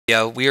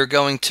We are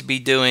going to be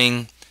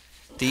doing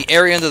the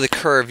area under the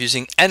curve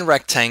using n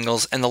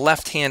rectangles and the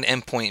left-hand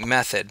endpoint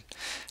method.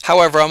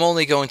 However, I'm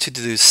only going to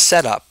do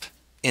setup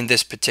in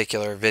this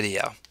particular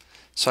video,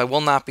 so I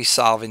will not be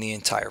solving the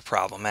entire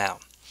problem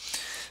out.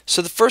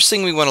 So the first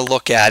thing we want to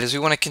look at is we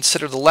want to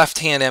consider the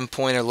left-hand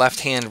endpoint or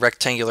left-hand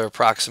rectangular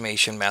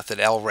approximation method,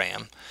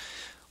 LRAM.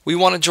 We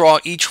want to draw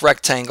each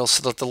rectangle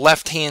so that the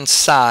left-hand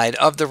side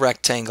of the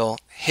rectangle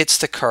hits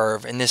the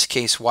curve, in this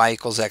case y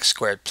equals x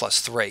squared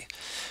plus 3.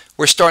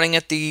 We're starting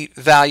at the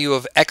value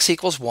of x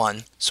equals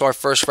 1, so our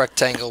first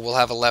rectangle will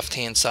have a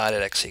left-hand side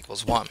at x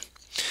equals 1.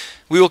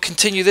 We will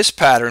continue this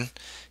pattern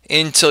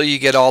until you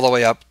get all the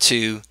way up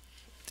to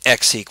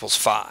x equals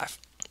 5.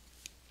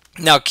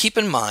 Now keep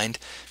in mind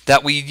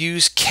that we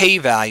use k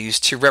values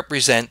to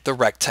represent the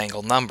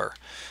rectangle number.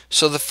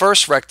 So the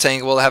first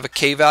rectangle will have a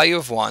k value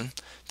of 1,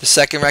 the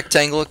second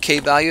rectangle a k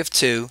value of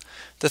 2,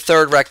 the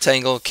third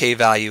rectangle a k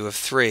value of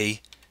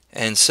 3,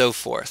 and so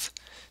forth.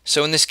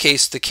 So in this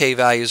case the k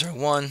values are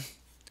 1,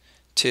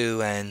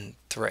 2, and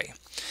 3.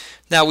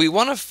 Now we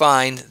want to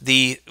find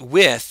the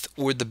width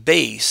or the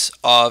base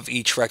of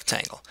each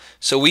rectangle.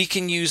 So we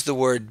can use the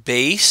word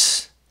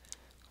base,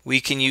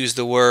 we can use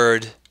the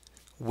word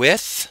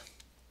width,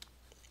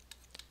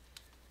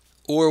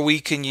 or we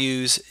can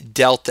use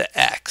delta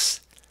x.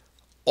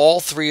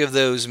 All three of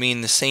those mean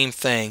the same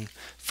thing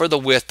for the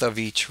width of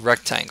each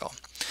rectangle.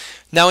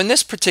 Now in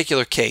this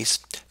particular case,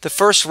 the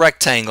first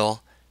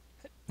rectangle,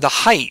 the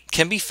height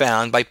can be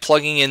found by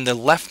plugging in the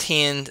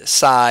left-hand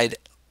side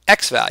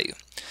x value.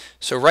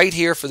 So right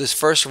here for this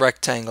first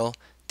rectangle,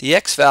 the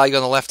x value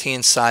on the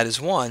left-hand side is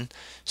 1.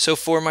 So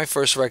for my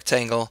first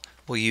rectangle,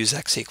 we'll use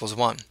x equals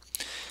 1.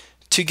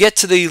 To get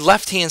to the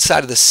left-hand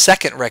side of the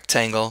second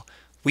rectangle,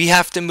 we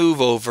have to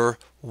move over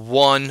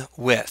one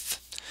width.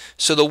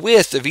 So the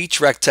width of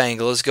each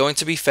rectangle is going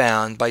to be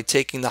found by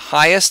taking the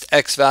highest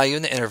x value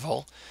in the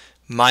interval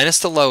minus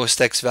the lowest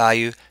x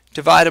value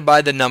divided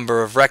by the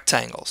number of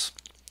rectangles.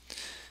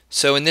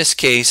 So in this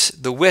case,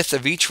 the width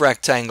of each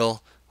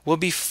rectangle will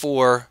be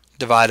 4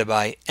 divided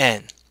by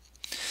n.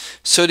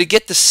 So to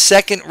get the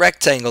second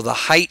rectangle,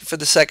 the height for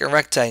the second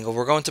rectangle,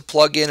 we're going to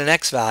plug in an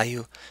x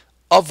value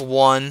of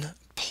 1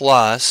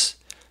 plus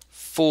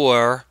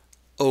 4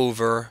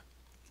 over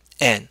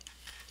n.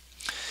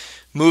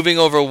 Moving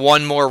over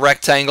one more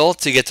rectangle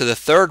to get to the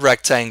third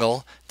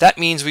rectangle, that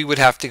means we would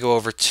have to go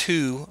over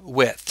two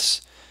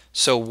widths.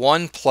 So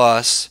 1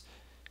 plus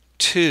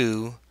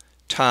 2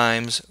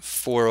 times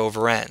 4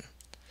 over n.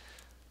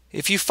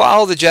 If you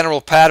follow the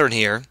general pattern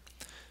here,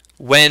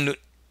 when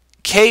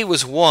k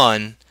was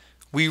 1,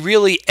 we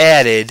really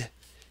added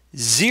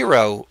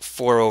 0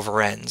 4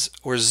 over n's,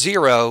 or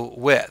 0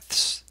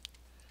 widths.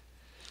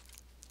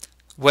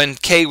 When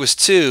k was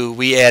 2,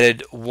 we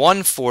added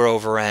 1 4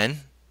 over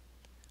n,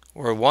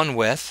 or 1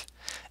 width,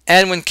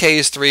 and when k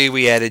is 3,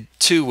 we added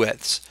 2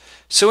 widths.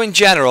 So in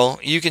general,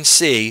 you can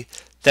see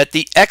that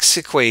the x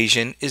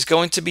equation is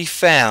going to be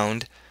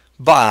found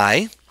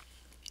by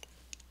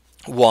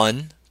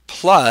 1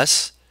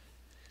 plus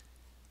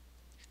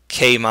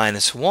k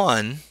minus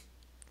 1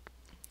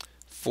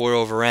 4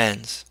 over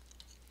n's.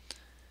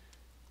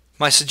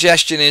 My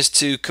suggestion is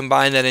to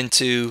combine that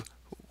into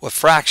a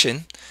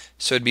fraction,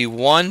 so it'd be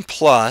 1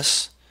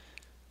 plus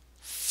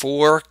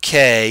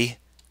 4k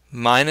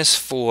minus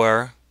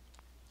 4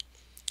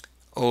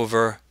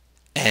 over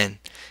n.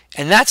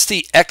 And that's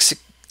the x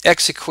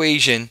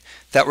equation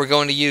that we're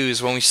going to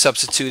use when we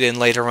substitute in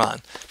later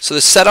on. So the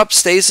setup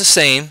stays the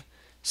same.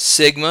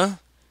 Sigma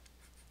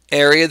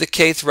area of the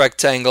kth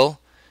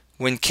rectangle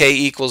when k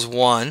equals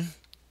 1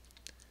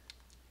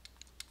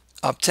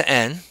 up to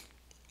n.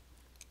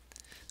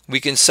 We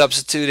can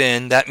substitute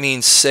in, that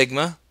means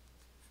sigma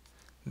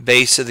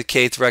base of the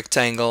kth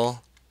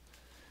rectangle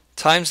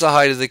times the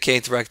height of the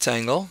kth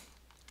rectangle.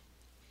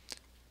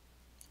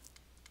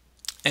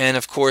 And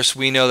of course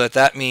we know that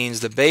that means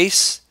the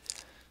base,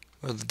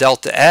 or the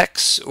delta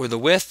x, or the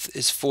width,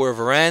 is 4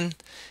 over n,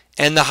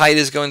 and the height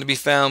is going to be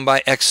found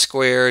by x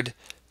squared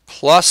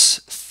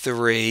plus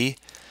 3.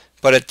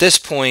 But at this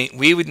point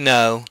we would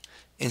know,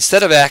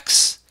 instead of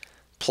x,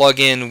 plug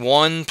in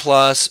 1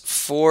 plus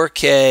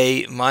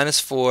 4k minus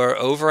 4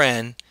 over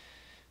n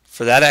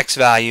for that x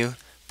value,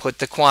 put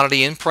the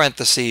quantity in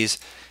parentheses,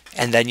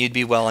 and then you'd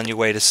be well on your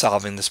way to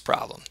solving this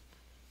problem.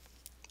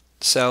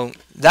 So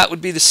that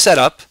would be the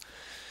setup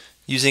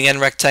using n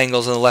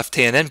rectangles in the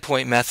left-hand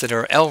endpoint method,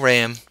 or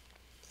LRAM,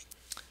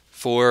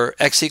 for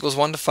x equals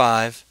 1 to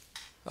 5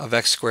 of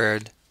x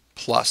squared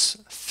plus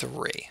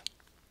 3.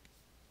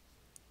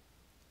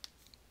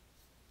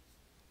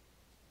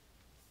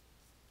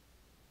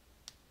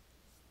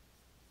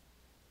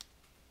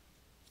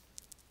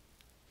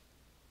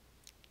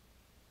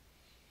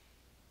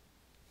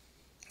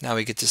 Now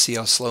we get to see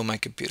how slow my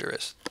computer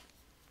is.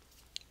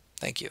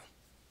 Thank you.